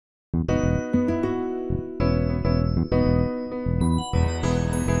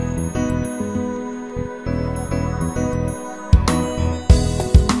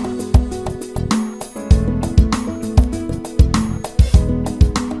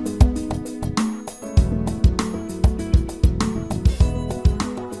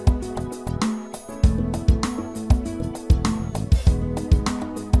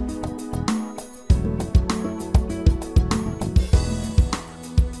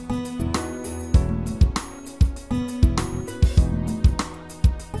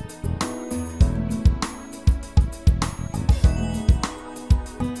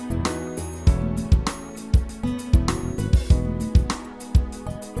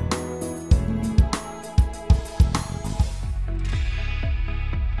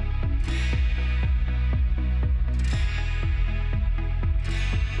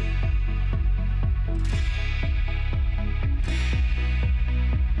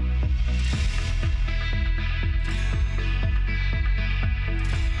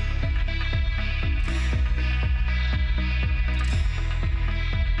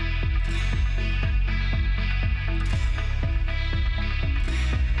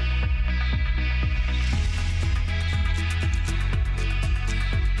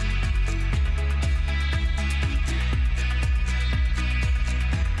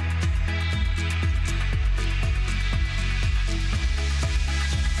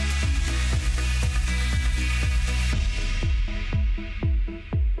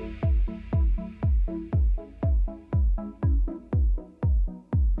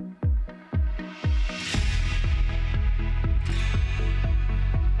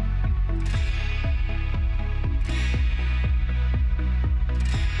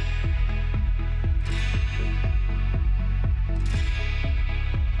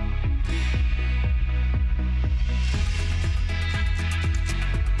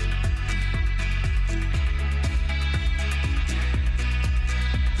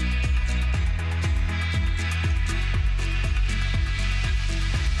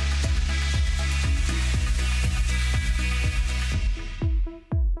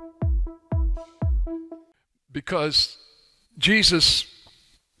because Jesus,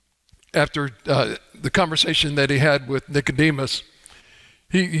 after the conversation that he had with Nicodemus,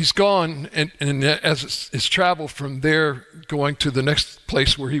 he's gone, and as his travel from there going to the next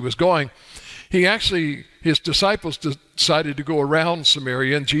place where he was going, his disciples decided to go around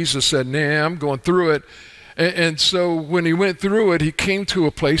Samaria, and Jesus said, nah, I'm going through it. And so when he went through it, he came to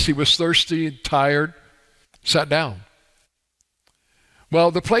a place, he was thirsty and tired, sat down.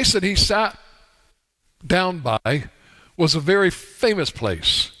 Well, the place that he sat down by was a very famous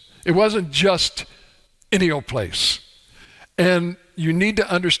place. It wasn't just any old place. And you need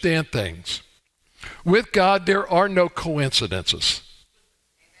to understand things. With God, there are no coincidences.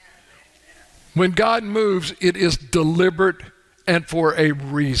 When God moves, it is deliberate and for a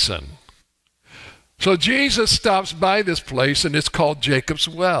reason. So Jesus stops by this place, and it's called Jacob's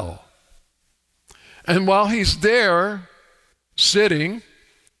Well. And while he's there sitting,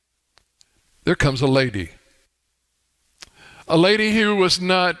 there comes a lady. A lady who was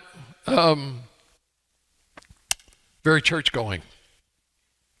not very church-going.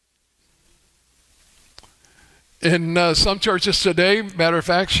 In some churches today, matter of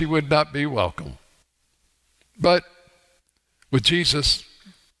fact, she would not be welcome. But with Jesus,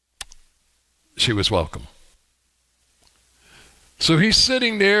 she was welcome. So he's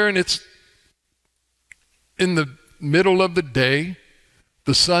sitting there, and it's in the middle of the day.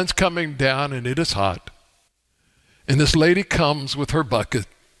 The sun's coming down, and it is hot. And this lady comes with her bucket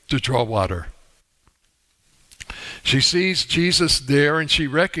to draw water. She sees Jesus there, and she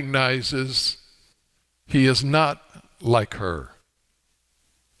recognizes he is not like her.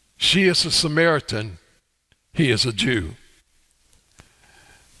 She is a Samaritan. He is a Jew.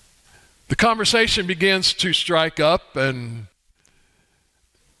 The conversation begins to strike up, and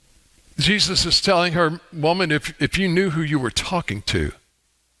Jesus is telling her, woman, if you knew who you were talking to,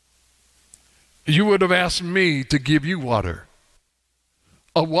 you would have asked me to give you water,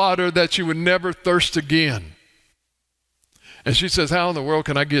 a water that you would never thirst again. And she says, how in the world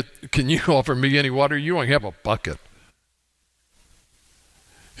can you offer me any water? You only have a bucket.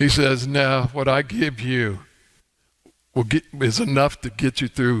 He says, no, what I give you is enough to get you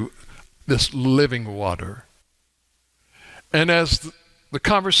through this living water. And as the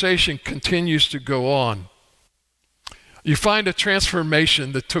conversation continues to go on, you find a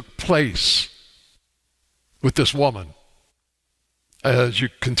transformation that took place with this woman as you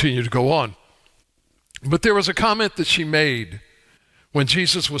continue to go on. But there was a comment that she made when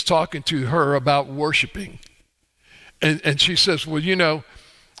Jesus was talking to her about worshiping. And she says, well, you know,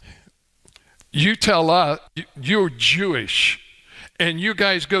 you tell us you're Jewish, and you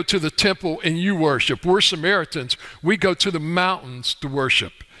guys go to the temple and you worship. We're Samaritans. We go to the mountains to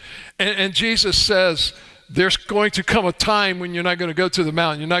worship. And Jesus says, there's going to come a time when you're not going to go to the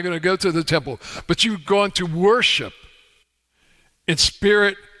mountain. You're not going to go to the temple. But you're going to worship in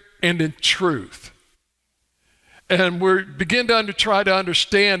spirit and in truth. And we begin to try to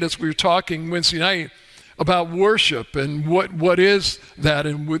understand, as we were talking Wednesday night, about worship and what is that.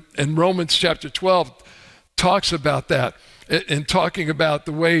 And Romans chapter 12 talks about that and talking about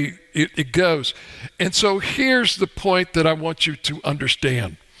the way it goes. And so here's the point that I want you to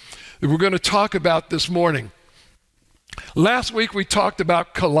understand that we're going to talk about this morning. Last week we talked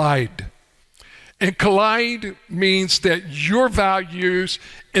about collide. And collide means that your values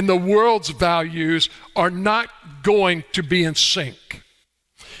and the world's values are not going to be in sync.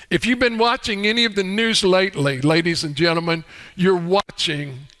 If you've been watching any of the news lately, ladies and gentlemen, you're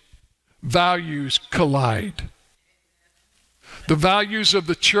watching values collide. The values of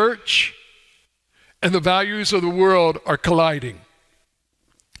the church and the values of the world are colliding.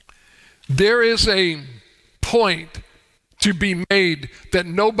 There is a point to be made that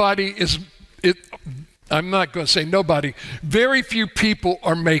nobody is, I'm not going to say nobody, very few people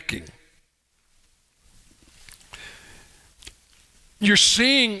are making. You're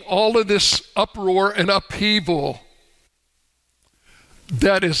seeing all of this uproar and upheaval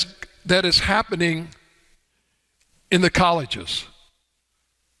that is happening in the colleges.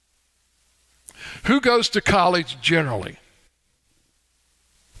 Who goes to college generally?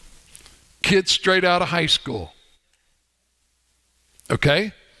 Kids straight out of high school.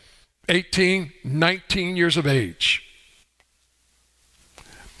 Okay? 18, 19 years of age.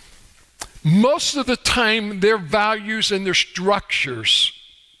 Most of the time, their values and their structures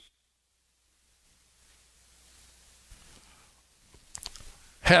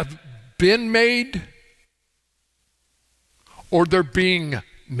have been made or they're being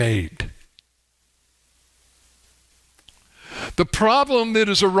made. The problem that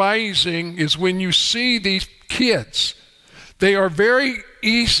is arising is when you see these kids, they are very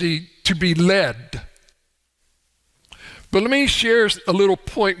easy to be led But let me share a little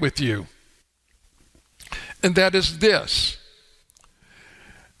point with you, and that is this.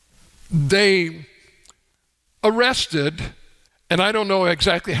 They arrested, and I don't know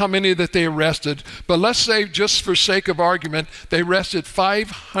exactly how many that they arrested, but let's say, just for sake of argument, they arrested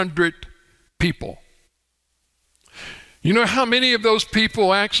 500 people. You know how many of those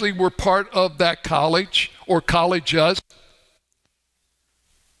people actually were part of that college or colleges?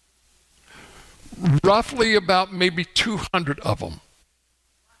 Roughly about maybe 200 of them.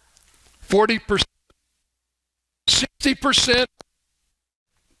 40%, 60%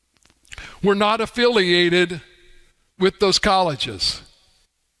 were not affiliated with those colleges.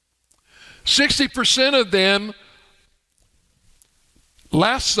 60% of them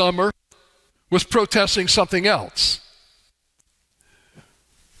last summer was protesting something else.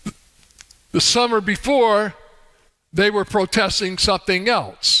 The summer before, they were protesting something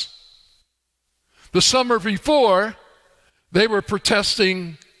else. The summer before, they were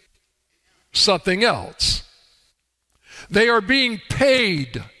protesting something else. They are being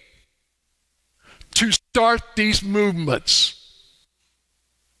paid to start these movements.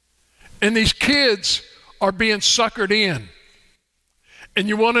 And these kids are being suckered in. And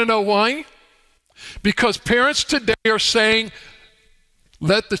you want to know why? Because parents today are saying,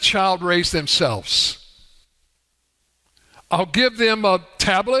 let the child raise themselves. I'll give them a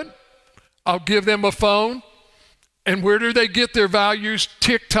tablet. I'll give them a phone. And where do they get their values?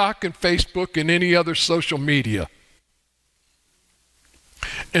 TikTok and Facebook and any other social media.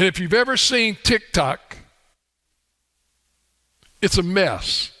 And if you've ever seen TikTok, it's a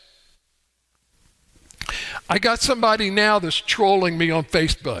mess. I got somebody now that's trolling me on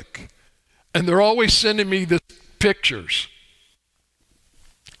Facebook, and they're always sending me the pictures.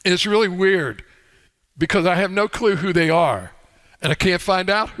 And it's really weird because I have no clue who they are, and I can't find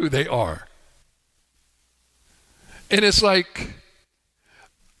out who they are. And it's like,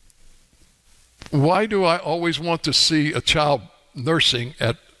 why do I always want to see a child nursing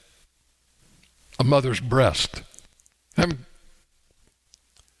at a mother's breast?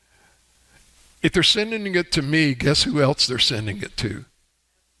 If they're sending it to me, guess who else they're sending it to?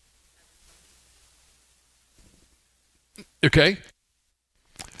 Okay?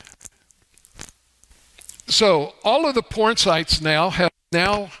 So all of the porn sites now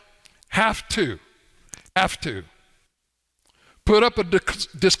have to put up a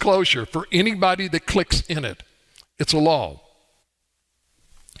disclosure for anybody that clicks in it. It's a law.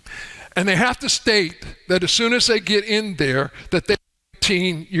 And they have to state that as soon as they get in there, that they're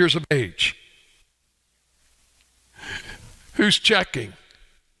 18 years of age. Who's checking?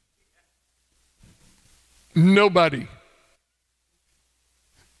 Nobody.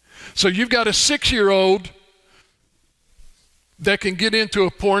 So you've got a 6-year-old that can get into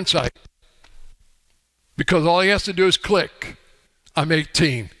a porn site because all he has to do is click, I'm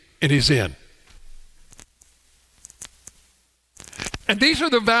 18, and he's in. And these are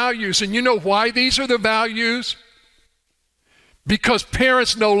the values, and you know why these are the values? Because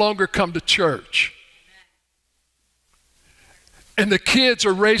parents no longer come to church. And the kids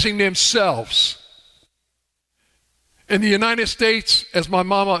are raising themselves. And the United States, as my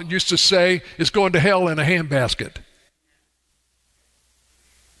mama used to say, is going to hell in a handbasket.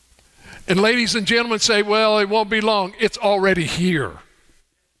 And ladies and gentlemen say, well, it won't be long. It's already here.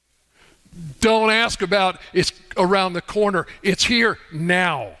 Don't ask about it's around the corner. It's here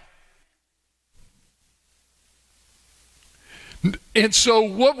now. And so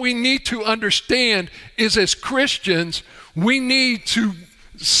what we need to understand is, as Christians, we need to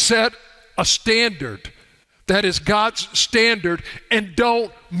set a standard that is God's standard and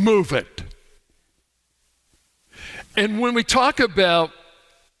don't move it. And when we talk about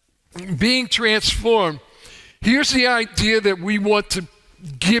being transformed, here's the idea that we want to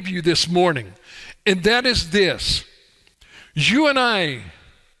give you this morning, and that is this. You and I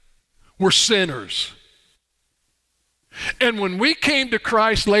were sinners. And when we came to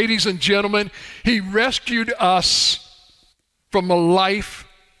Christ, ladies and gentlemen, He rescued us from a life,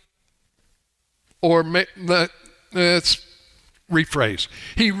 or let's rephrase.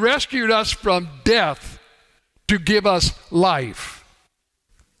 He rescued us from death to give us life.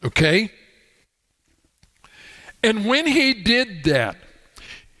 Okay? And when He did that,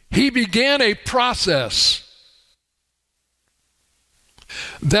 He began a process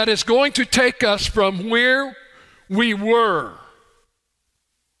that is going to take us from where we were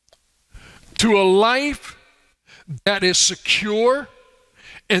to a life that is secure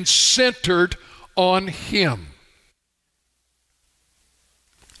and centered on Him.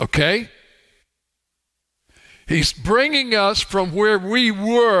 Okay? He's bringing us from where we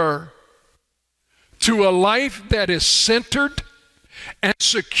were to a life that is centered and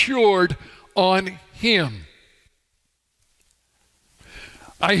secured on Him.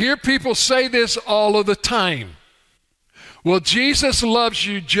 I hear people say this all of the time. Well, Jesus loves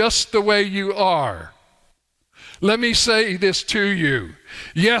you just the way you are. Let me say this to you.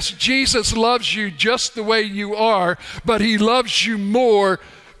 Yes, Jesus loves you just the way you are, but He loves you more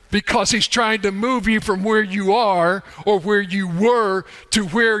because He's trying to move you from where you are or where you were to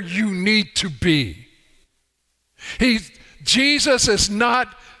where you need to be. Jesus is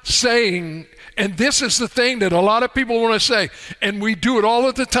not saying, and this is the thing that a lot of people want to say, and we do it all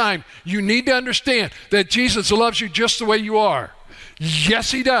of the time. You need to understand that Jesus loves you just the way you are.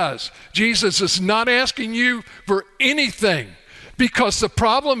 Yes, He does. Jesus is not asking you for anything, because the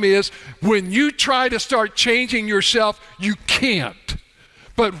problem is when you try to start changing yourself, you can't.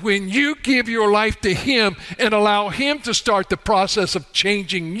 But when you give your life to Him and allow Him to start the process of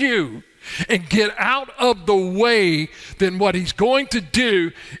changing you, and get out of the way, then what He's going to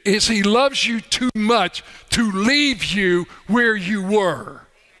do is He loves you too much to leave you where you were.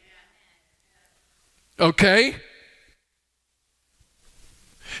 Okay?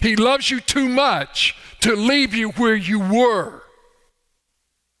 He loves you too much to leave you where you were.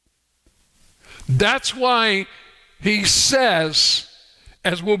 That's why He says,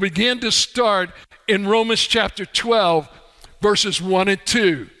 as we'll begin to start in Romans chapter 12, verses 1 and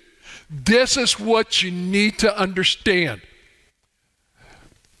 2, this is what you need to understand.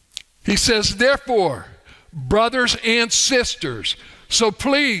 He says, therefore, brothers and sisters, so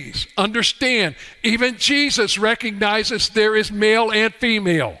please understand, even Jesus recognizes there is male and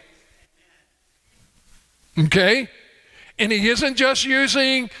female. Okay? And He isn't just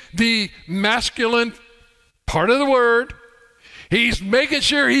using the masculine part of the word. He's making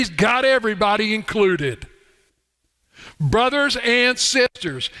sure He's got everybody included. Brothers and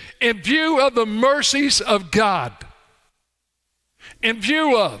sisters, in view of the mercies of God, in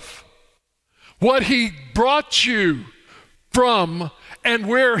view of what He brought you from and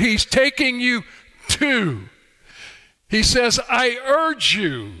where He's taking you to, He says, I urge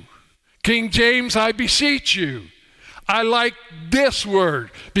you, King James, I beseech you. I like this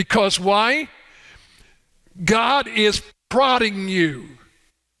word because why? God is prodding you.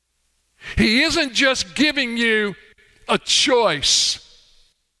 He isn't just giving you a choice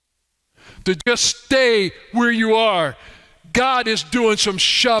to just stay where you are. God is doing some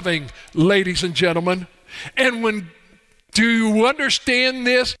shoving, ladies and gentlemen. And do you understand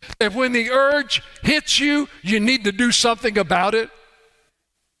this? That when the urge hits you, you need to do something about it.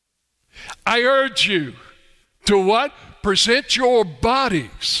 I urge you to what? Present your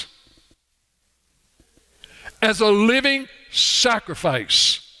bodies as a living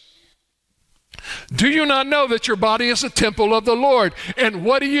sacrifice. Do you not know that your body is a temple of the Lord? And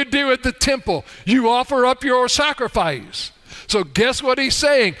what do you do at the temple? You offer up your sacrifice. So guess what He's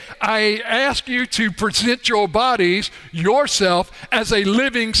saying? I ask you to present your bodies, yourself, as a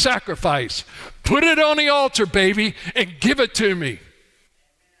living sacrifice. Put it on the altar, baby, and give it to me.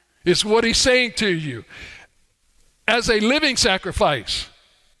 It's what He's saying to you. As a living sacrifice.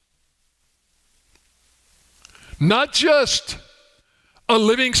 Not just a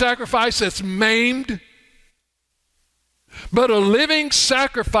living sacrifice that's maimed, but a living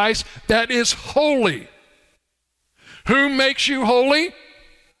sacrifice that is holy. Who makes you holy?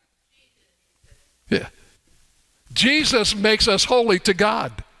 Yeah. Jesus makes us holy to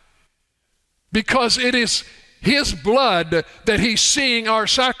God because it is His blood that He's seeing our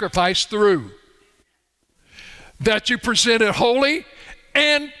sacrifice through. That you present it holy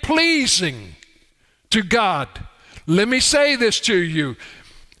and pleasing to God. Let me say this to you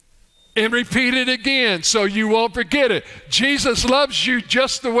and repeat it again so you won't forget it. Jesus loves you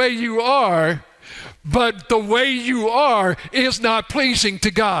just the way you are, but the way you are is not pleasing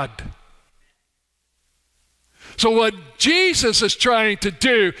to God. So what Jesus is trying to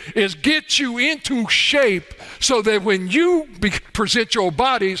do is get you into shape so that when you present your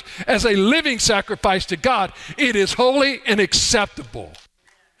bodies as a living sacrifice to God, it is holy and acceptable.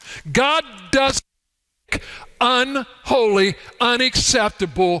 God doesn't make unholy,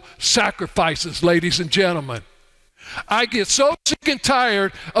 unacceptable sacrifices, ladies and gentlemen. I get so sick and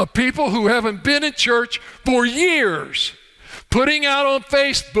tired of people who haven't been in church for years putting out on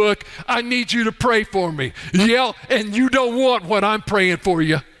Facebook, I need you to pray for me. Yeah, and you don't want what I'm praying for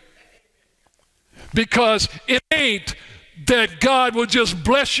you. Because it ain't that God will just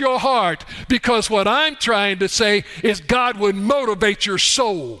bless your heart. Because what I'm trying to say is God would motivate your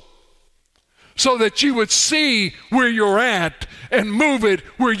soul so that you would see where you're at and move it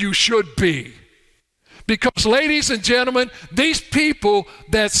where you should be. Because, ladies and gentlemen, these people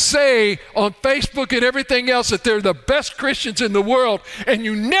that say on Facebook and everything else that they're the best Christians in the world, and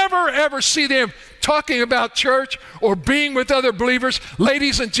you never ever see them talking about church or being with other believers,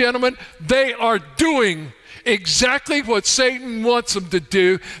 ladies and gentlemen, they are doing exactly what Satan wants them to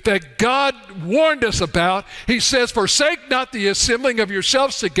do, that God warned us about. He says, forsake not the assembling of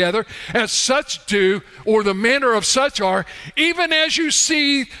yourselves together, as such do, or the manner of such are, even as you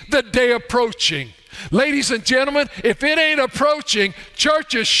see the day approaching. Ladies and gentlemen, if it ain't approaching,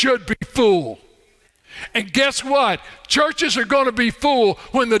 churches should be full. And guess what? Churches are going to be full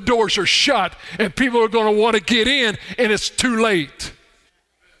when the doors are shut and people are going to want to get in and it's too late.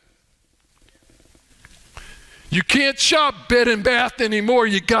 You can't shop Bed and Bath anymore.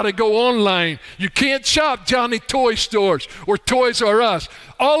 You got to go online. You can't shop Johnny Toy Stores or Toys R Us.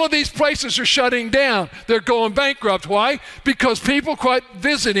 All of these places are shutting down. They're going bankrupt. Why? Because people quit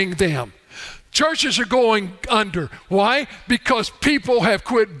visiting them. Churches are going under. Why? Because people have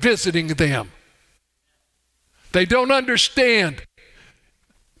quit visiting them. They don't understand.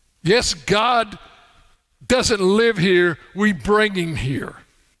 Yes, God doesn't live here. We bring him here.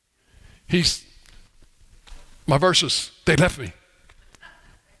 My verses, they left me.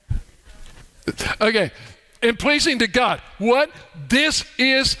 Okay. And pleasing to God. What? This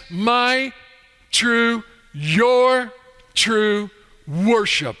is my true, your true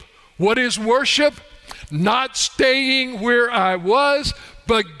worship. What is worship? Not staying where I was,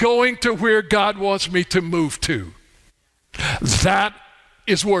 but going to where God wants me to move to. That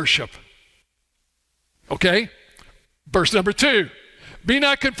is worship. Okay? Verse number 2. Be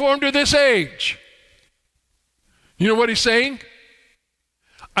not conformed to this age. You know what he's saying?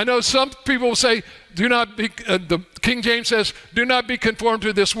 I know some people will say, do not be, the King James says, do not be conformed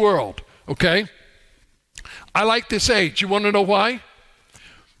to this world. Okay? I like this age. You want to know why?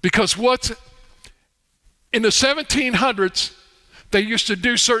 Because in the 1700s, they used to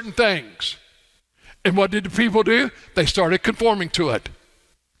do certain things. And what did the people do? They started conforming to it.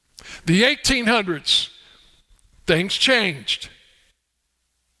 The 1800s, things changed.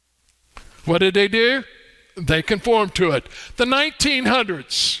 What did they do? They conformed to it. The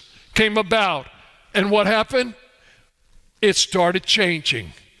 1900s came about, and what happened? It started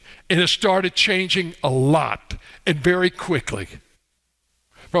changing. And it started changing a lot and very quickly.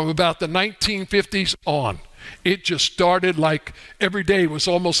 From about the 1950s on, it just started like every day was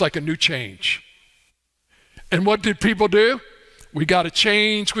almost like a new change. And what did people do? We got to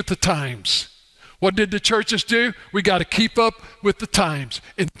change with the times. What did the churches do? We got to keep up with the times.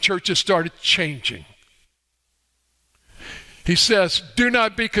 And the churches started changing. He says, do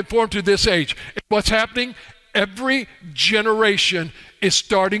not be conformed to this age. And what's happening? Every generation is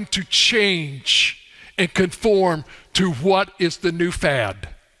starting to change and conform to what is the new fad.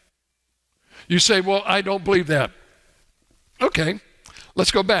 You say, well, I don't believe that. Okay, let's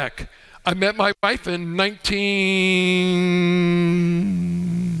go back. I met my wife in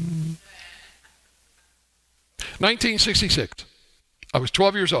 1966. I was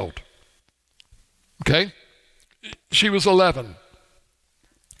 12 years old. Okay? She was 11.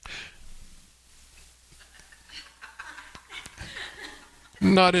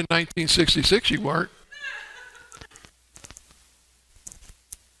 Not in 1966, you weren't.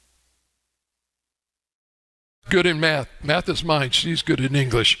 Good in math. Math is mine. She's good in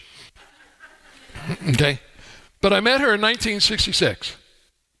English. Okay? But I met her in 1966.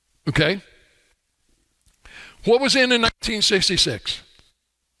 Okay? What was in 1966?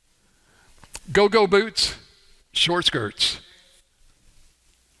 Go-go boots, short skirts.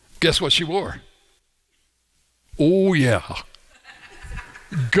 Guess what she wore? Oh, yeah.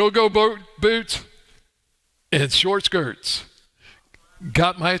 Go-go boots and short skirts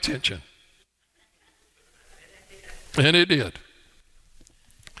got my attention. And it did.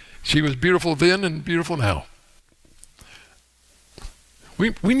 She was beautiful then and beautiful now.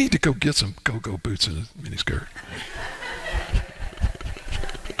 We need to go get some go-go boots and a miniskirt.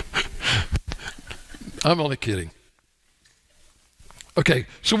 I'm only kidding. Okay,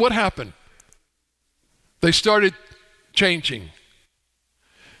 so what happened? They started changing.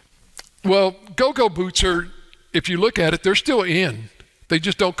 Well, go-go boots are, if you look at it, they're still in. They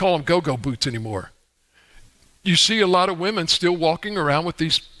just don't call them go-go boots anymore. You see a lot of women still walking around with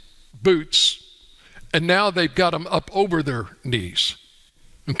these boots, and now they've got them up over their knees.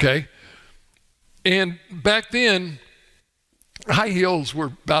 Okay? And back then, high heels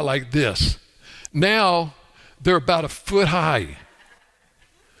were about like this. Now, they're about a foot high.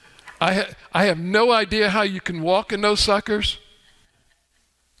 I have no idea how you can walk in those suckers.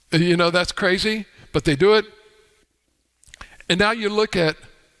 You know, that's crazy, but they do it. And now you look at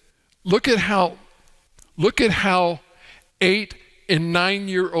how Look at how 8 and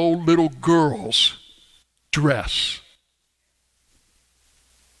 9-year-old little girls dress.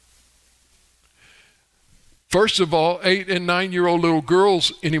 First of all, 8 and 9-year-old little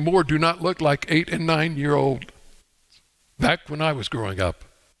girls anymore do not look like 8 and 9-year-old back when I was growing up.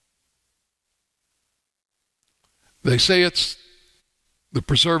 They say it's the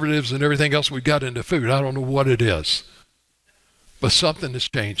preservatives and everything else we got into food. I don't know what it is, but something is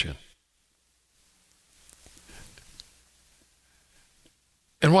changing.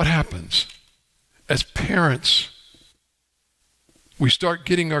 And what happens? As parents, we start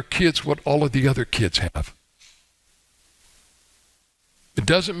getting our kids what all of the other kids have. It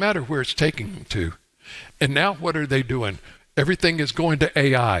doesn't matter where it's taking them to. And now what are they doing? Everything is going to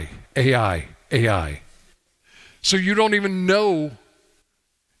AI, AI, AI. So you don't even know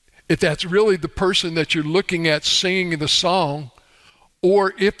if that's really the person that you're looking at singing the song,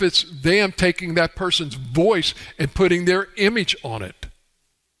 or if it's them taking that person's voice and putting their image on it.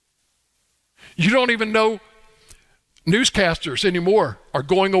 You don't even know newscasters anymore are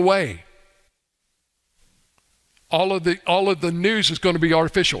going away. All of the news is going to be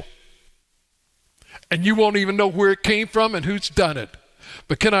artificial. And you won't even know where it came from and who's done it.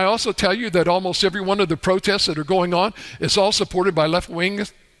 But can I also tell you that almost every one of the protests that are going on is all supported by left-wing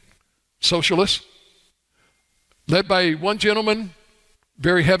socialists, led by one gentleman,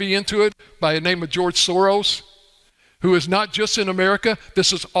 very heavy into it, by the name of George Soros, who is not just in America,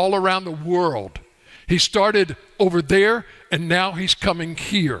 this is all around the world. He started over there, and now he's coming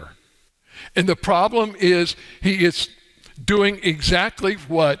here. And the problem is he is doing exactly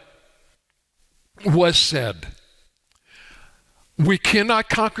what was said. We cannot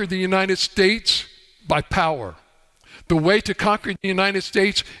conquer the United States by power. The way to conquer the United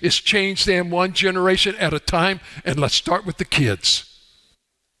States is change them one generation at a time, and let's start with the kids.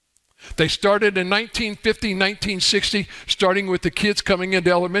 They started in 1950, 1960, starting with the kids coming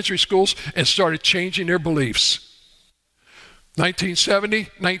into elementary schools, and started changing their beliefs. 1970,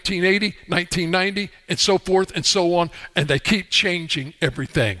 1980, 1990, and so forth and so on, and they keep changing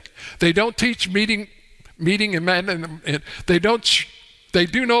everything. They don't teach meeting and they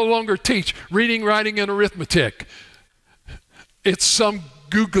do no longer teach reading, writing, and arithmetic. It's some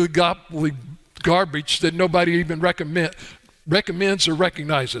googly garbage that nobody even recommends or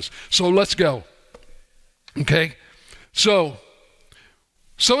recognizes. So let's go. Okay? So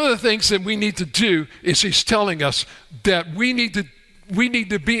some of the things that we need to do is he's telling us that we need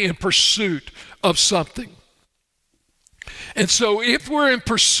to be in pursuit of something. And so if we're in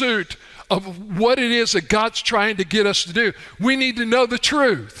pursuit of what it is that God's trying to get us to do, we need to know the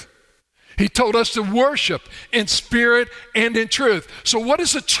truth. He told us to worship in spirit and in truth. So what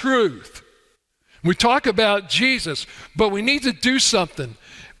is the truth? We talk about Jesus, but we need to do something.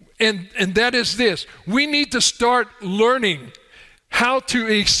 And that is this. We need to start learning how to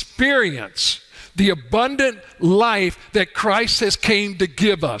experience the abundant life that Christ has came to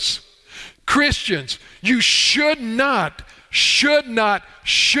give us. Christians, you should not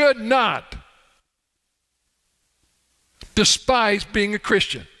despise being a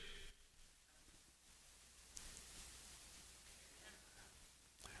Christian.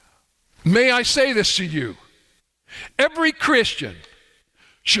 May I say this to you? Every Christian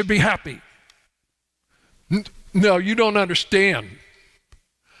should be happy. No, you don't understand.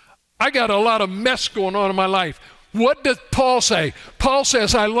 I got a lot of mess going on in my life. What does Paul say? Paul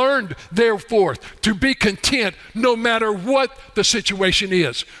says, I learned, therefore, to be content no matter what the situation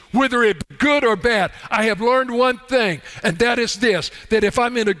is, whether it's good or bad. I have learned one thing, and that is this, that if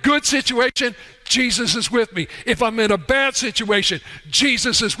I'm in a good situation, Jesus is with me. If I'm in a bad situation,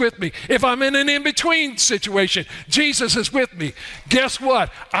 Jesus is with me. If I'm in an in-between situation, Jesus is with me. Guess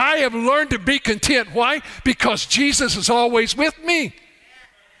what? I have learned to be content. Why? Because Jesus is always with me.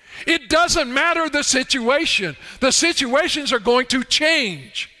 It doesn't matter the situation. The situations are going to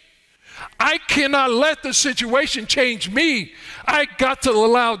change. I cannot let the situation change me. I got to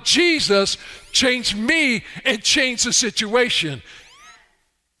allow Jesus change me and change the situation.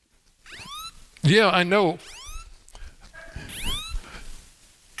 Yeah, I know.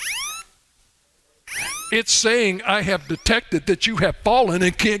 It's saying, I have detected that you have fallen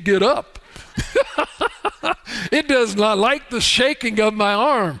and can't get up. It does not like the shaking of my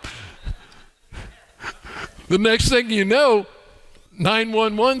arm. The next thing you know,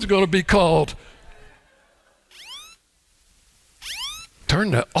 911 is going to be called.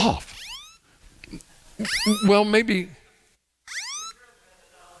 Turn that off. Well, maybe.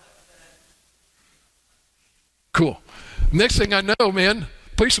 Cool. Next thing I know, man,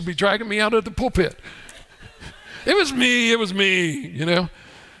 police will be dragging me out of the pulpit. It was me, you know.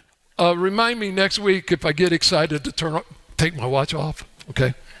 Remind me next week if I get excited to take my watch off,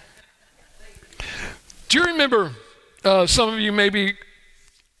 okay? Do you remember, some of you maybe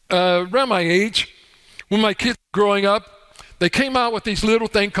around my age, when my kids were growing up, they came out with these little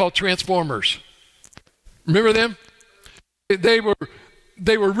thing called Transformers. Remember them? They were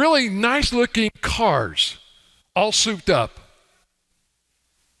really nice looking cars, all souped up.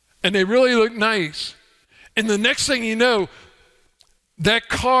 And they really looked nice. And the next thing you know, that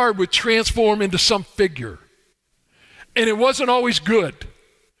car would transform into some figure. And it wasn't always good.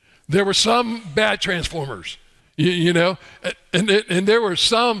 There were some bad Transformers, you know, and there were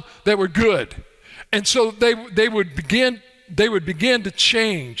some that were good. And so they would begin to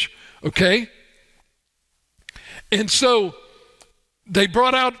change, okay? And so they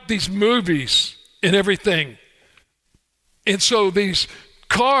brought out these movies and everything. And so these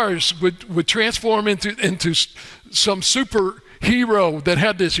cars would transform into some superhero that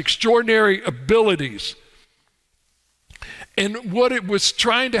had these extraordinary abilities. And what it was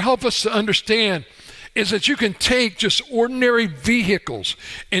trying to help us to understand is that you can take just ordinary vehicles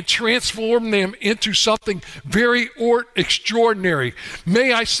and transform them into something very extraordinary.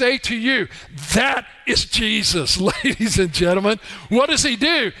 May I say to you, that is Jesus, ladies and gentlemen. What does he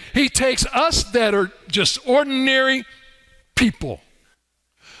do? He takes us that are just ordinary people,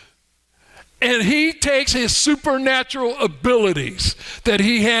 and he takes his supernatural abilities that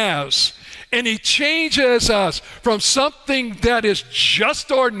he has, and he changes us from something that is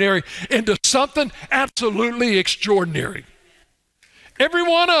just ordinary into something absolutely extraordinary. Every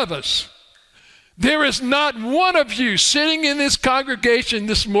one of us. There is not one of you sitting in this congregation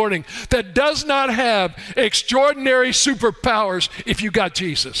this morning that does not have extraordinary superpowers if you got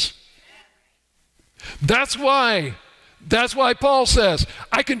Jesus. That's why Paul says,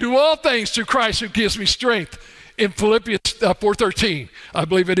 I can do all things through Christ who gives me strength. In Philippians 4:13, I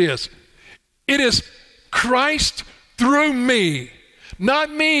believe it is. It is Christ through me, not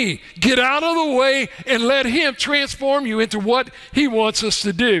me. Get out of the way and let him transform you into what he wants us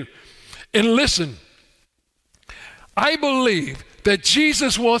to do. And listen, I believe that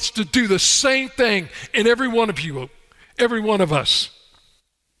Jesus wants to do the same thing in every one of you, every one of us.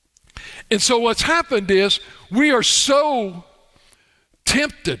 And so what's happened is we are so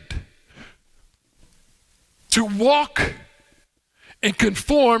tempted to walk and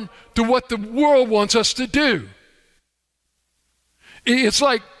conform to what the world wants us to do. It's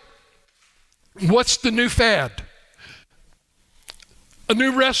like, what's the new fad? A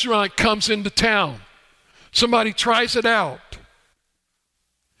new restaurant comes into town. Somebody tries it out,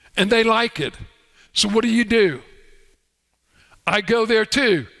 and they like it. So what do? I go there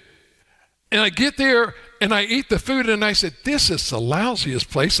too. And I get there, and I eat the food, and I said, this is the lousiest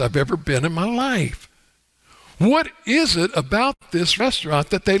place I've ever been in my life. What is it about this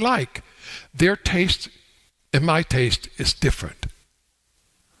restaurant that they like? Their taste and my taste is different.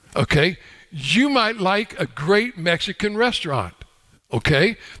 Okay? You might like a great Mexican restaurant,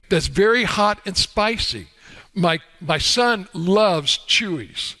 okay, that's very hot and spicy. My son loves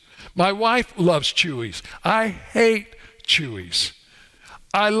Chewies. My wife loves Chewies. I hate Chewies.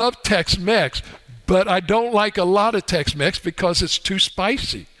 I love Tex-Mex, but I don't like a lot of Tex-Mex because it's too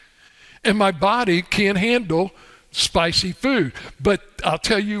spicy. And my body can't handle spicy food. But I'll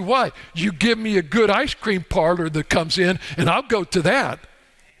tell you what, you give me a good ice cream parlor that comes in, and I'll go to that.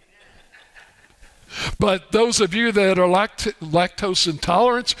 But those of you that are lactose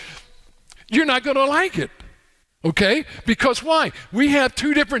intolerant, you're not going to like it. Okay? Because why? We have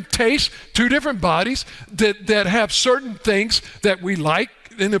two different tastes, two different bodies that have certain things that we like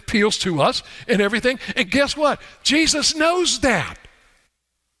and appeals to us and everything. And guess what? Jesus knows that.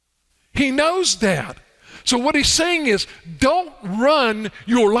 He knows that. So what he's saying is, don't run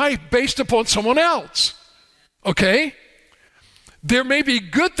your life based upon someone else. Okay? There may be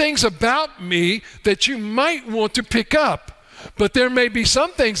good things about me that you might want to pick up, but there may be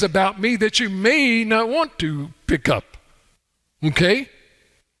some things about me that you may not want to pick up. Okay?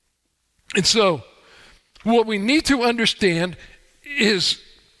 And so, what we need to understand is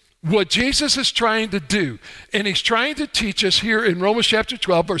what Jesus is trying to do. And he's trying to teach us here in Romans chapter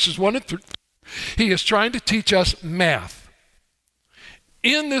 12, verses 1 and 3. He is trying to teach us math.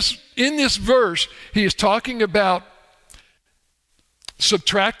 In this verse, he is talking about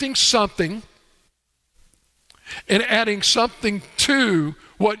subtracting something and adding something to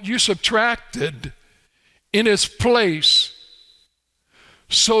what you subtracted in its place,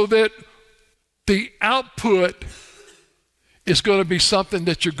 so that the output is going to be something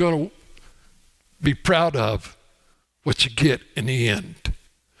that you're going to be proud of, what you get in the end.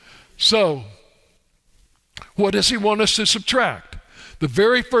 So, what does he want us to subtract? the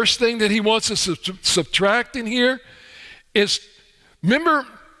very first thing that he wants us to subtract in here is, remember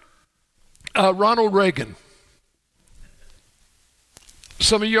Ronald Reagan?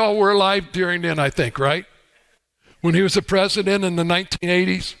 Some of y'all were alive during then, I think, right? When he was the president in the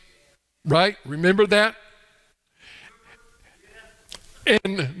 1980s, right? Remember that?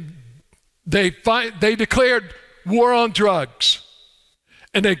 And they declared war on drugs.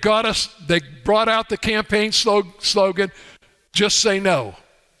 And they brought out the campaign slogan, just say no.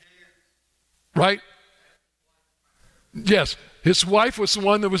 Right? Yes, his wife was the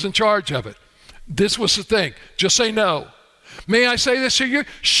one that was in charge of it. This was the thing, just say no. May I say this to you?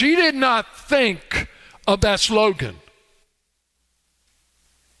 She did not think of that slogan.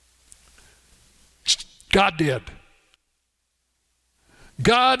 God did.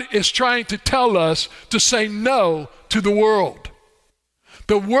 God is trying to tell us to say no to the world.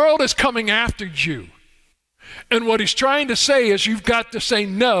 The world is coming after you. And what he's trying to say is you've got to say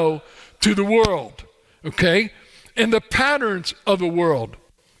no to the world, okay? And the patterns of the world.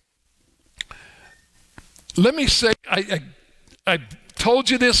 Let me say, I told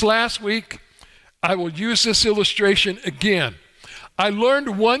you this last week. I will use this illustration again. I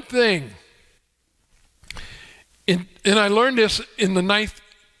learned one thing, and I learned this in the ninth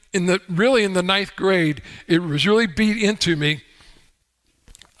grade. It was really beat into me.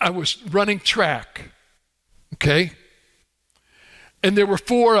 I was running track, okay? And there were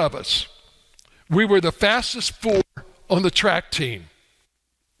 4 of us. We were the fastest 4 on the track team.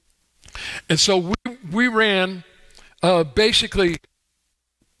 And so we ran, basically,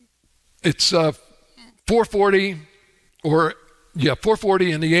 it's 440 in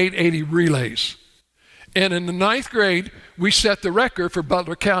the 880 relays. And in the 9th grade, we set the record for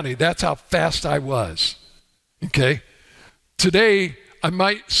Butler County. That's how fast I was, okay? Today, I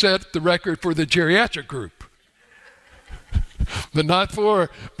might set the record for the geriatric group, but not for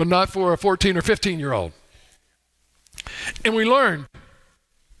a 14 or 15-year-old. And we learned.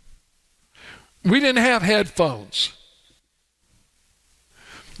 We didn't have headphones,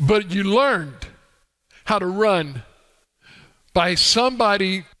 but you learned how to run by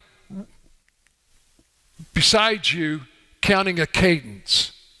somebody beside you counting a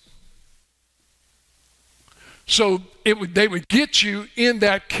cadence. So they would get you in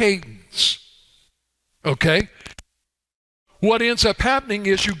that cadence, okay? What ends up happening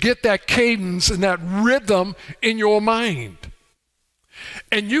is you get that cadence and that rhythm in your mind.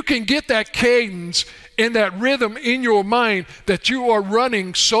 And you can get that cadence and that rhythm in your mind that you are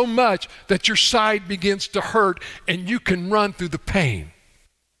running so much that your side begins to hurt and you can run through the pain.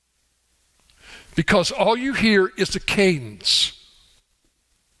 Because all you hear is the cadence.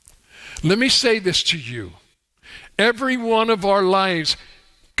 Let me say this to you. Every one of our lives,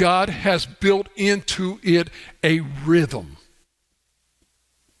 God has built into it a rhythm,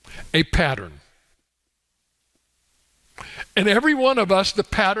 a pattern. And every one of us, the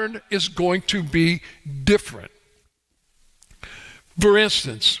pattern is going to be different. For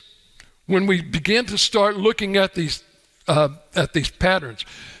instance, when we begin to start looking at these patterns,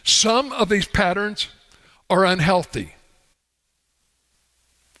 some of these patterns are unhealthy.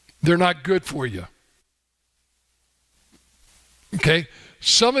 They're not good for you. Okay?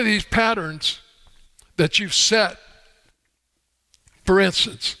 Some of these patterns that you've set, for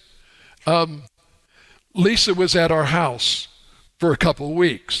instance, Lisa was at our house for a couple of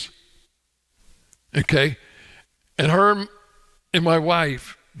weeks. Okay? And her and my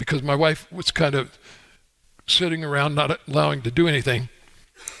wife, because my wife was kind of sitting around not allowing to do anything,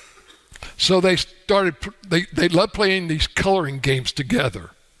 so they loved playing these coloring games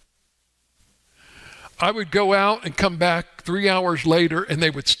together. I would go out and come back 3 hours later and they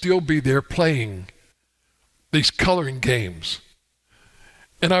would still be there playing these coloring games.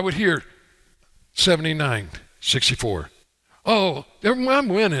 And I would hear 79, 64. Oh, I'm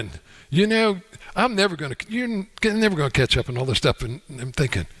winning. You know, you're never going to catch up on all this stuff. And I'm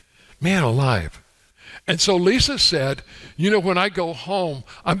thinking, man alive. And so Lisa said, you know, when I go home,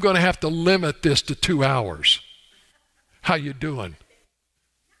 I'm going to have to limit this to 2 hours. How you doing?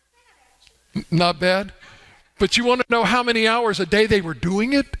 Not bad? But you want to know how many hours a day they were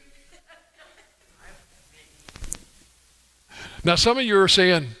doing it? Now, some of you are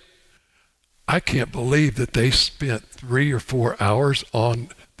saying, I can't believe that they spent 3 or 4 hours on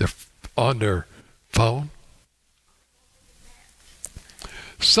their phone.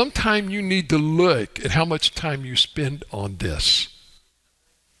 Sometime you need to look at how much time you spend on this.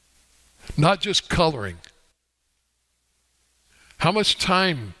 Not just coloring. How much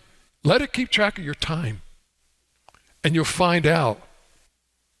time? Let it keep track of your time. And you'll find out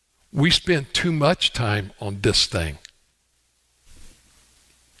we spend too much time on this thing.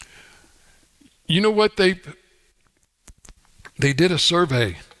 You know what they did a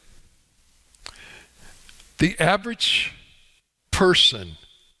survey. The average person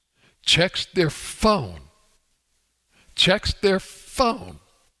checks their phone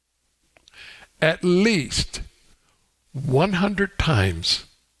at least 100 times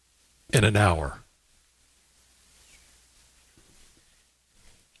in an hour.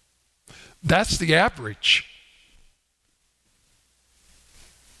 That's the average.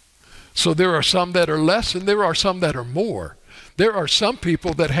 So there are some that are less and there are some that are more. There are some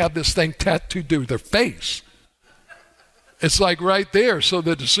people that have this thing tattooed to their face. It's like right there, so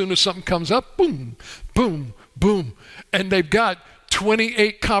that as soon as something comes up, boom, boom, boom. And they've got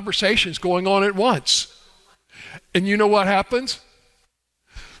 28 conversations going on at once. And you know what happens?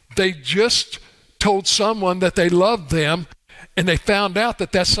 They just told someone that they loved them, and they found out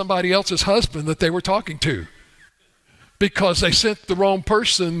that that's somebody else's husband that they were talking to, because they sent the wrong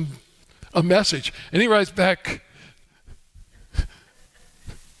person a message. And he writes back,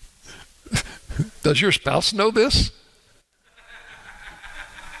 does your spouse know this?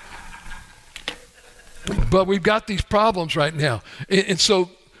 But we've got these problems right now. And so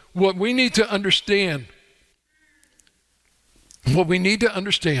what we need to understand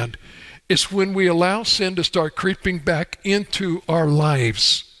is when we allow sin to start creeping back into our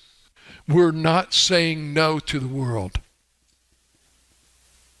lives, we're not saying no to the world.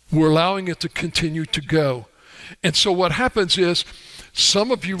 We're allowing it to continue to go. And so what happens is, some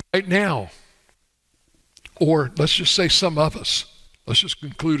of you right now, or let's just say some of us, let's just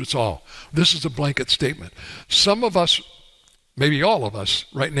conclude it's all. This is a blanket statement. Some of us, maybe all of us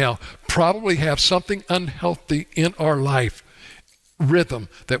right now, probably have something unhealthy in our life rhythm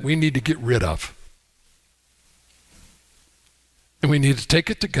that we need to get rid of. And we need to take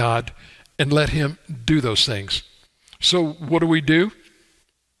it to God and let Him do those things. So what do?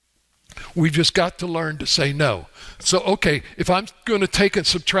 We've just got to learn to say no. So, okay, if I'm going to take and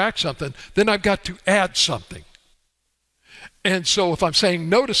subtract something, then I've got to add something. And so if I'm saying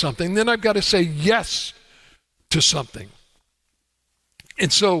no to something, then I've got to say yes to something.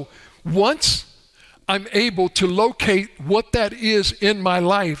 And so once I'm able to locate what that is in my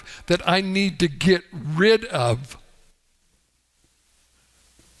life that I need to get rid of,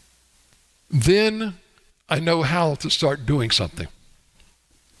 then I know how to start doing something.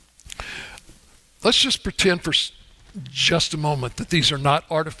 Let's just pretend for just a moment that these are not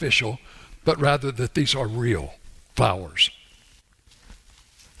artificial, but rather that these are real flowers.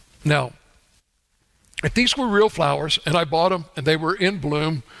 Now, if these were real flowers and I bought them and they were in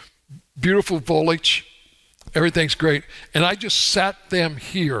bloom, beautiful foliage, everything's great, and I just sat them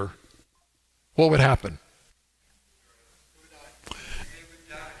here, what would happen?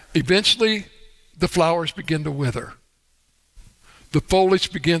 Eventually, the flowers begin to wither. The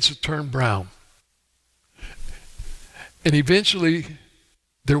foliage begins to turn brown. And eventually,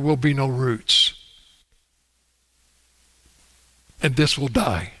 there will be no roots. And this will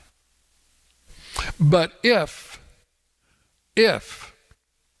die. But if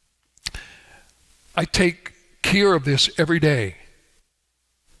I take care of this every day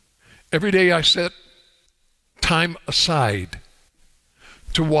I set time aside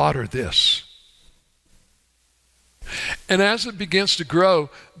to water this. And as it begins to grow,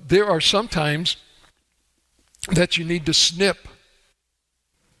 there are some times that you need to snip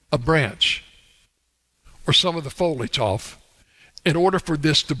a branch or some of the foliage off in order for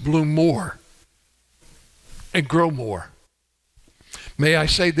this to bloom more and grow more. May I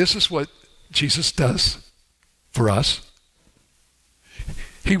say, this is what Jesus does for us.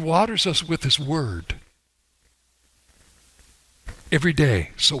 He waters us with His Word every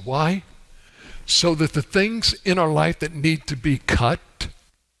day. So why? So that the things in our life that need to be cut,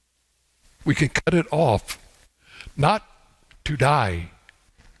 we can cut it off. Not to die,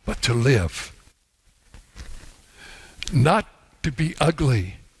 but to live. Not to be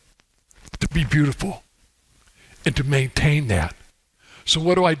ugly, to be beautiful, and to maintain that. So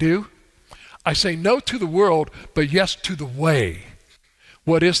what do? I say no to the world, but yes to the way.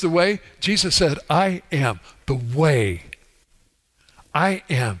 What is the way? Jesus said, I am the way. I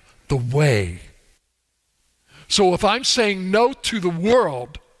am the way. So if I'm saying no to the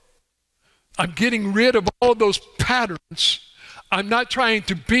world, I'm getting rid of all those patterns. I'm not trying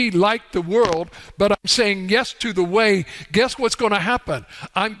to be like the world, but I'm saying yes to the way. Guess what's going to happen?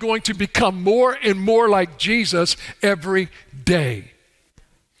 I'm going to become more and more like Jesus every day.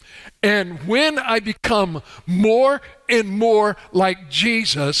 And when I become more and more like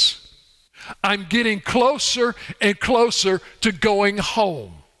Jesus, I'm getting closer and closer to going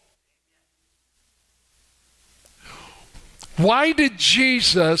home. Why did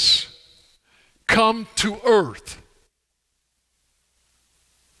Jesus come to earth.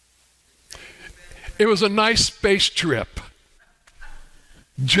 It was a nice space trip.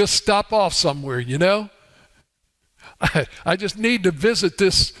 Just stop off somewhere, you know? I just need to visit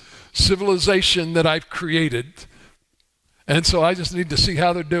this civilization that I've created. And so I just need to see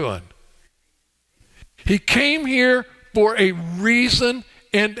how they're doing. He came here for a reason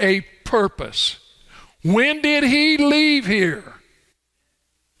and a purpose. When did he leave here?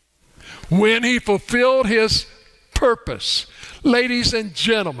 When he fulfilled his purpose. Ladies and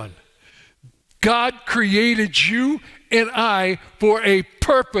gentlemen, God created you and I for a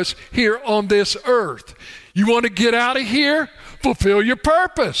purpose here on this earth. You want to get out of here? Fulfill your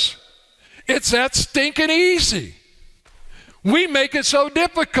purpose. It's that stinking easy. We make it so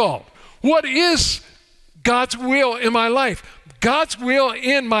difficult. What is God's will in my life? God's will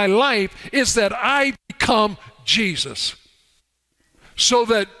in my life is that I become Jesus. So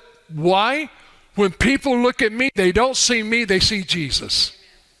that, why? When people look at me, they don't see me, they see Jesus.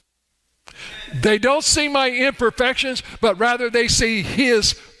 They don't see my imperfections, but rather they see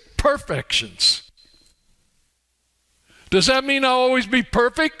his perfections. Does that mean I'll always be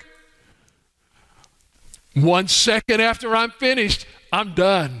perfect? 1 second after I'm finished, I'm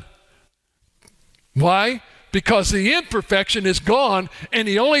done. Why? Because the imperfection is gone, and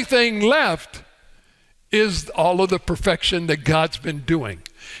the only thing left is all of the perfection that God's been doing.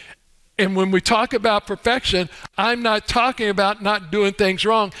 And when we talk about perfection, I'm not talking about not doing things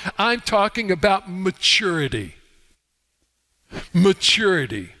wrong. I'm talking about maturity.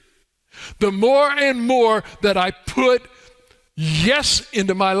 Maturity. The more and more that I put yes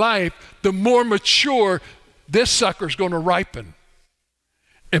into my life, the more mature this sucker's going to ripen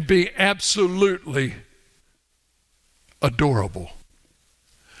and be absolutely adorable.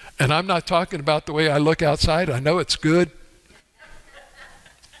 And I'm not talking about the way I look outside. I know it's good.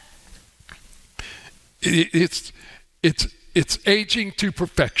 It's aging to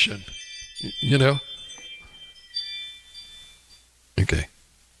perfection, you know? Okay.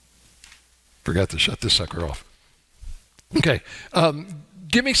 Forgot to shut this sucker off. Okay.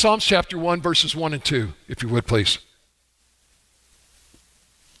 Give me Psalms chapter 1, verses 1 and 2, if you would, please.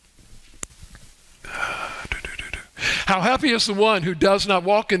 How happy is the one who does not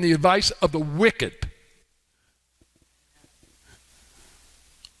walk in the advice of the wicked.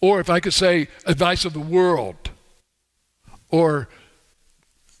 Or if I could say, advice of the world. Or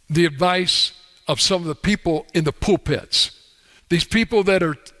the advice of some of the people in the pulpits. These people that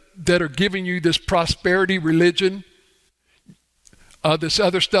are giving you this prosperity religion, this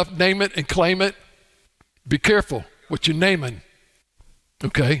other stuff, name it and claim it. Be careful what you're naming.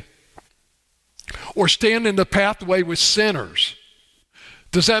 Okay? Or stand in the pathway with sinners.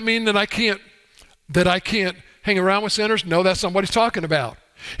 Does that mean that I can't hang around with sinners? No, that's not what he's talking about.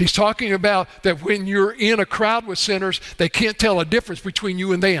 He's talking about that when you're in a crowd with sinners, they can't tell a difference between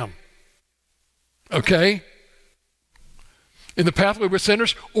you and them. Okay? In the pathway with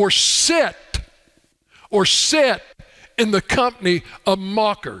sinners, or sit in the company of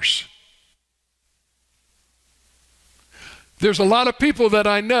mockers. There's a lot of people that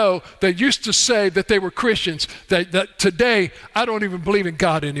I know that used to say that they were Christians, that today, I don't even believe in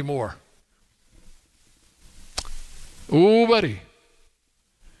God anymore. Oh, buddy.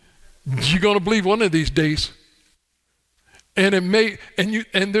 You're going to believe one of these days. And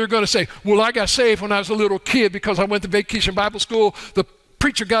they're going to say, well, I got saved when I was a little kid because I went to Vacation Bible School. The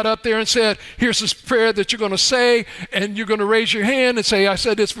preacher got up there and said, here's this prayer that you're going to say, and you're going to raise your hand and say, I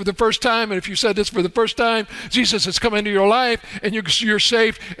said this for the first time, and if you said this for the first time, Jesus has come into your life, and you're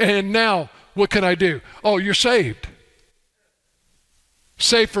saved, and now what can I do? Oh, you're saved.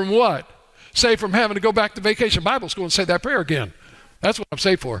 Saved from what? Saved from having to go back to Vacation Bible School and say that prayer again. That's what I'm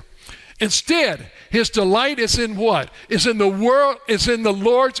saved for. Instead, his delight is in what? Is in the world, is in the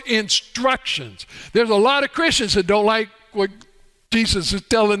Lord's instructions. There's a lot of Christians that don't like what Jesus is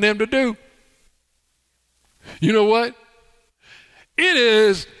telling them to do. You know what? It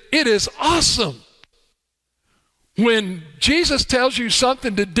is awesome when Jesus tells you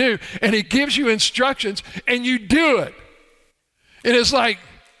something to do and he gives you instructions and you do it. And it's like,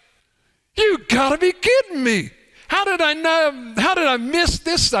 you gotta be kidding me. How did I miss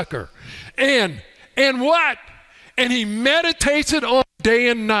this sucker? And what? And he meditates it on day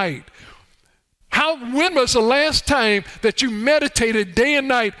and night. When was the last time that you meditated day and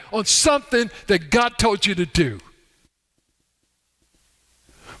night on something that God told you to do?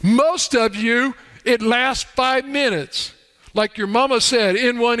 Most of you, it lasts 5 minutes. Like your mama said,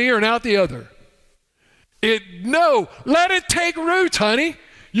 in one ear and out the other. No, let it take root, honey.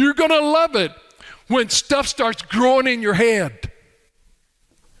 You're going to love it when stuff starts growing in your head.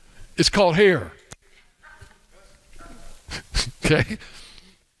 It's called hair. Okay?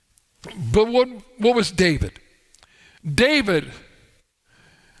 But what was David? David,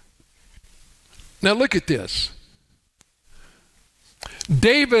 now look at this.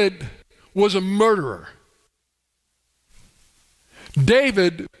 David was a murderer.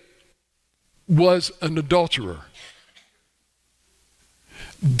 David was an adulterer.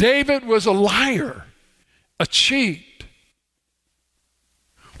 David was a liar, a cheat,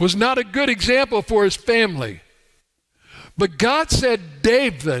 was not a good example for his family. But God said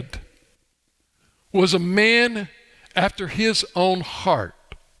David was a man after his own heart.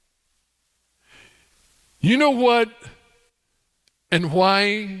 You know what and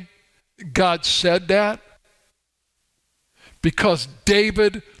why God said that? Because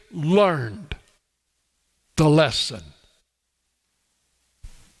David learned the lesson.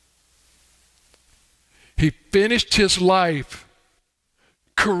 He finished his life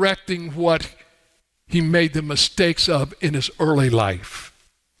correcting what he made the mistakes of in his early life.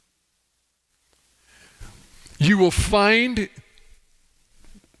 You will find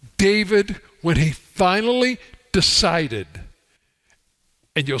David when he finally decided,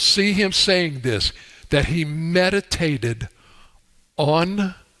 and you'll see him saying this, that he meditated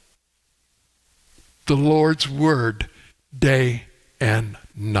on the Lord's word day and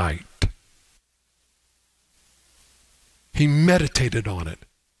night. He meditated on it.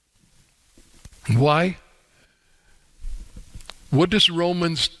 Why? What does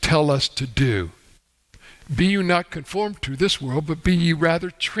Romans tell us to do? Be you not conformed to this world, but be ye rather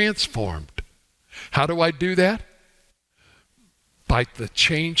transformed. How do I do that? By the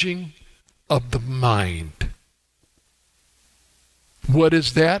changing of the mind. What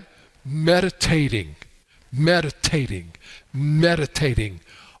is that? Meditating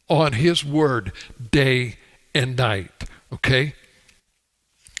on his word day and night. Okay?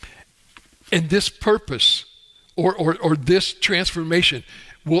 And this purpose or this transformation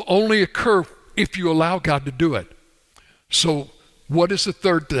will only occur if you allow God to do it. So what is the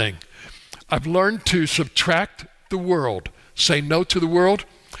third thing? I've learned to subtract the world, say no to the world.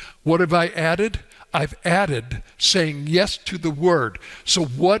 What have I added? I've added saying yes to the word. So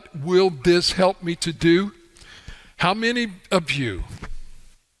what will this help me to do? How many of you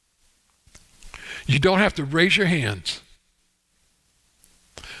don't have to raise your hands,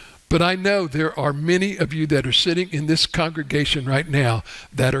 but I know there are many of you that are sitting in this congregation right now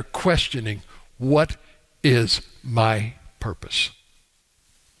that are questioning, what is my purpose?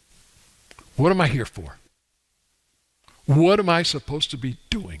 What am I here for? What am I supposed to be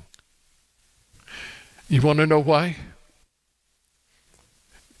doing? You want to know why?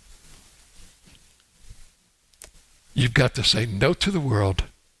 You've got to say no to the world,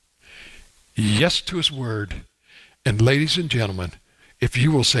 yes to his word, and ladies and gentlemen, if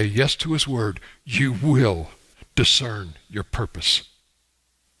you will say yes to his word, you will discern your purpose.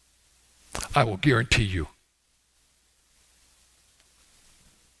 I will guarantee you.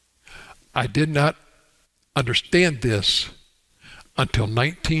 I did not understand this until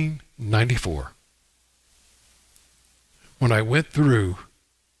 1994, when I went through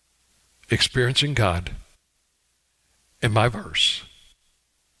experiencing God in my verse.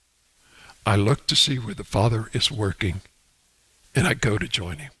 I look to see where the Father is working, and I go to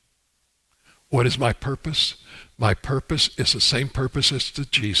join him. What is my purpose? My purpose is the same purpose as to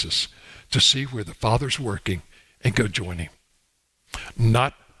Jesus, to see where the Father's working and go join him.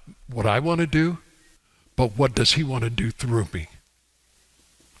 Not what I want to do, but what does he want to do through me?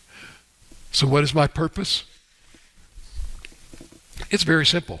 So what is my purpose? It's very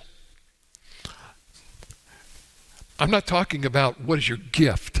simple. I'm not talking about what is your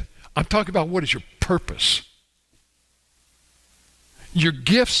gift. I'm talking about what is your purpose. Your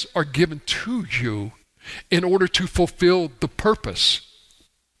gifts are given to you in order to fulfill the purpose.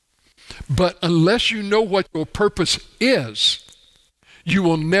 But unless you know what your purpose is, you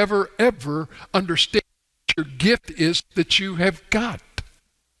will never, ever understand what your gift is that you have got.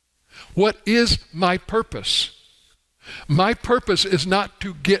 What is my purpose? My purpose is not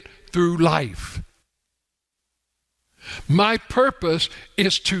to get through life. My purpose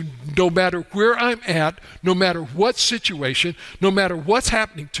is to, no matter where I'm at, no matter what situation, no matter what's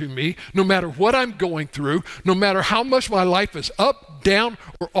happening to me, no matter what I'm going through, no matter how much my life is up, down,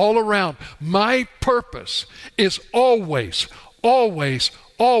 or all around, my purpose is always, always,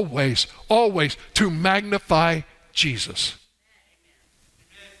 always, always to magnify Jesus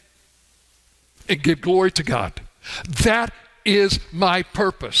and give glory to God. That is my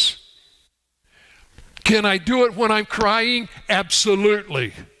purpose. Can I do it when I'm crying?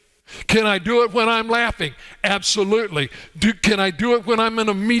 Absolutely. Can I do it when I'm laughing? Absolutely. Can I do it when I'm in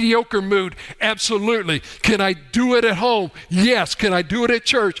a mediocre mood? Absolutely. Can I do it at home? Yes. Can I do it at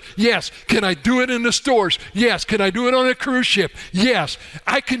church? Yes. Can I do it in the stores? Yes. Can I do it on a cruise ship? Yes.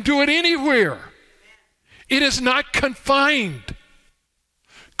 I can do it anywhere. It is not confined.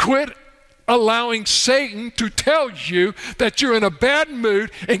 Quit allowing Satan to tell you that you're in a bad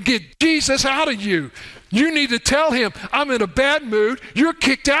mood and get Jesus out of you. You need to tell him, I'm in a bad mood. You're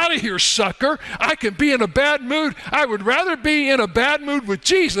kicked out of here, sucker. I can be in a bad mood. I would rather be in a bad mood with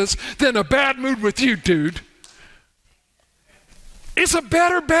Jesus than a bad mood with you, dude. It's a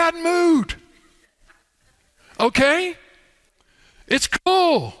better bad mood. Okay? It's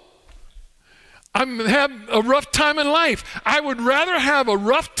cool. I'm having a rough time in life. I would rather have a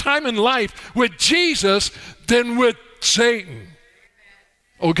rough time in life with Jesus than with Satan.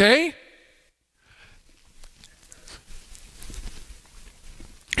 Okay?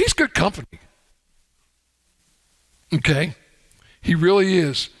 He's good company. Okay? He really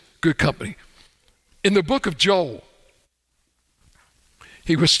is good company. In the book of Joel,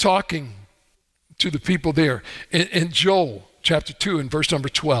 he was talking to the people there. In Joel chapter 2 and verse number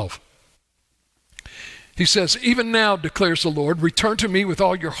 12. He says, even now, declares the Lord, return to me with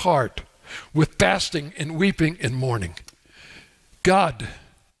all your heart, with fasting and weeping and mourning. God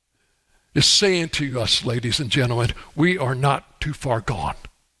is saying to us, ladies and gentlemen, we are not too far gone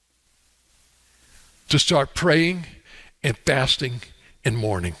to start praying and fasting and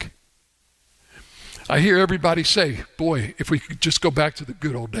mourning. I hear everybody say, boy, if we could just go back to the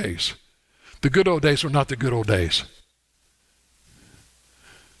good old days. The good old days were not the good old days.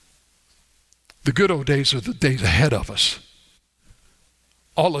 The good old days are the days ahead of us.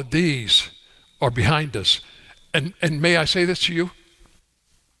 All of these are behind us. And may I say this to you?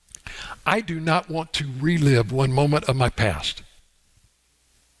 I do not want to relive one moment of my past.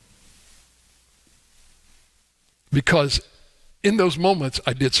 Because in those moments,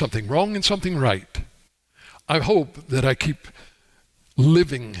 I did something wrong and something right. I hope that I keep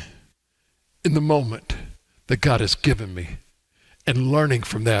living in the moment that God has given me and learning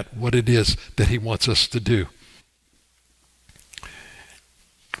from that what it is that he wants us to do.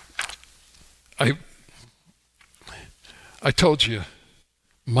 I told you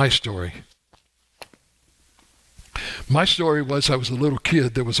my story. My story was I was a little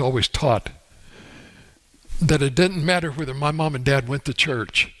kid that was always taught that it didn't matter whether my mom and dad went to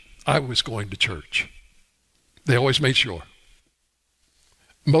church, I was going to church. They always made sure.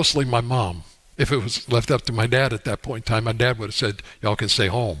 Mostly my mom. If it was left up to my dad at that point in time, my dad would have said, y'all can stay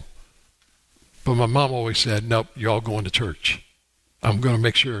home. But my mom always said, nope, you're all going to church. I'm going to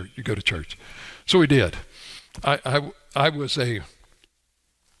make sure you go to church. So we did. I was a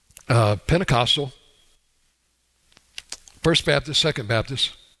Pentecostal, First Baptist, Second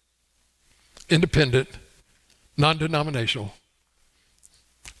Baptist, independent, non-denominational,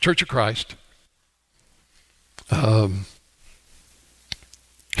 Church of Christ,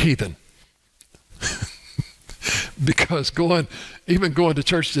 heathen. Because even going to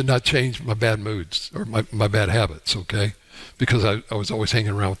church did not change my bad moods or my bad habits, okay? Because I was always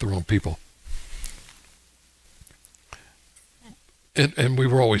hanging around with the wrong people. And we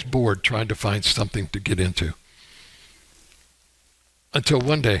were always bored trying to find something to get into. Until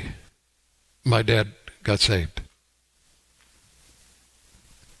one day, my dad got saved.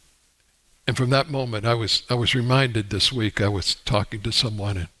 And from that moment, I was reminded this week, I was talking to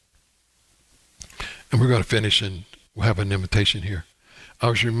someone, and we're going to finish and we'll have an invitation here. I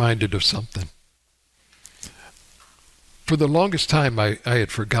was reminded of something. For the longest time, I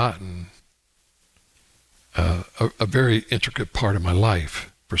had forgotten a very intricate part of my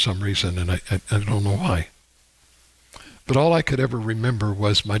life for some reason, and I don't know why. But all I could ever remember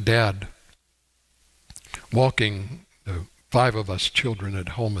was my dad walking, 5 of us children at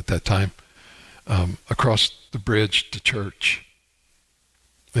home at that time, across the bridge to church.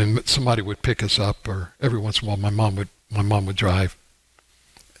 And somebody would pick us up, or every once in a while my mom would drive,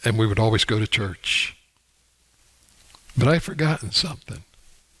 and we would always go to church. But I had forgotten something.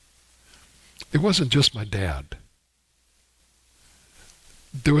 It wasn't just my dad.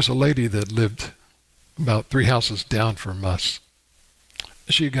 There was a lady that lived about 3 houses down from us.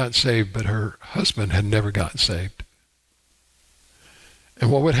 She had gotten saved, but her husband had never gotten saved.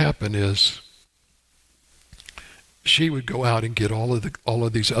 And what would happen is she would go out and get all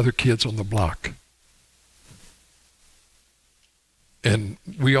of these other kids on the block. And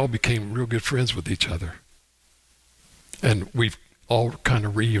we all became real good friends with each other. And we've all kind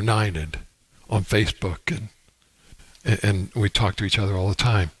of reunited on Facebook, and we talk to each other all the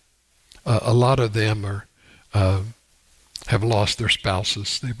time. A lot of them have lost their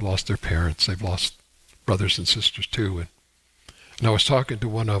spouses. They've lost their parents. They've lost brothers and sisters too. And I was talking to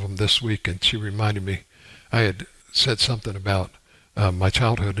one of them this week, and she reminded me, I had said something about my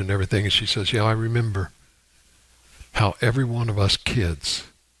childhood and everything, and she says, yeah, I remember how every one of us kids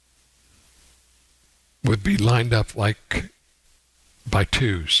would be lined up like by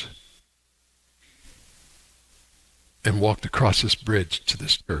twos and walked across this bridge to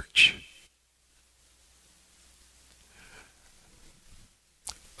this church.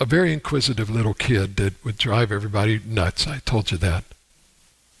 A very inquisitive little kid that would drive everybody nuts. I told you that.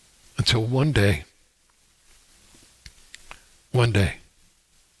 Until one day, I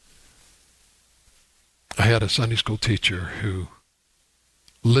had a Sunday school teacher who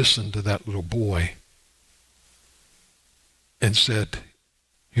listened to that little boy and said,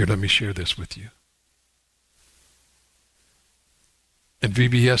 here, let me share this with you. And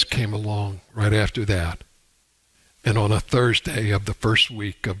VBS came along right after that. And on a Thursday of the first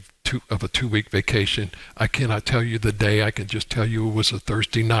week of a 2-week vacation, I cannot tell you the day, I can just tell you it was a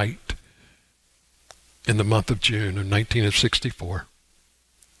Thursday night in the month of June of 1964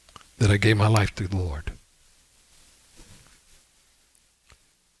 that I gave my life to the Lord.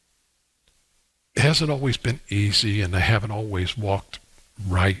 It hasn't always been easy, and I haven't always walked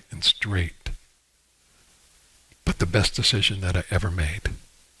right and straight. But the best decision that I ever made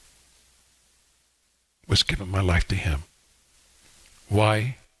was giving my life to Him.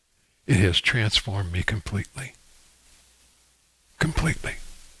 Why? It has transformed me completely. Completely.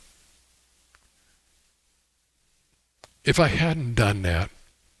 If I hadn't done that,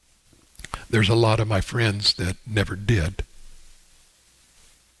 there's a lot of my friends that never did.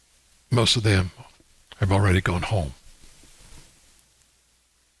 Most of them have already gone home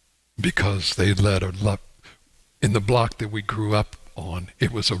because they led a life. In the block that we grew up on,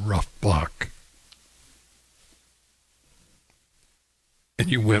 it was a rough block. And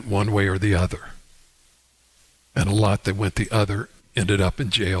you went one way or the other. And a lot that went the other ended up in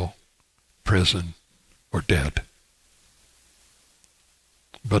jail, prison, or dead.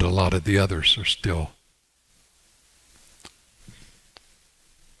 But a lot of the others are still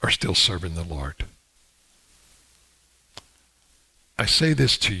serving the Lord. I say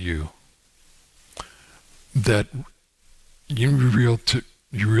this to you, that you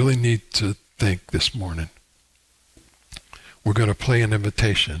really need to think this morning. We're going to play an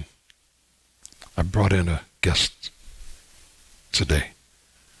invitation. I brought in a guest today.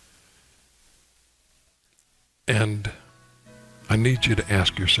 And I need you to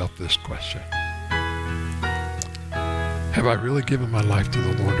ask yourself this question. Have I really given my life to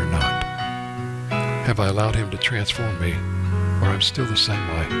the Lord or not? Have I allowed Him to transform me, or I'm still the same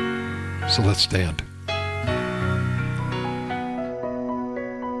way? So let's stand.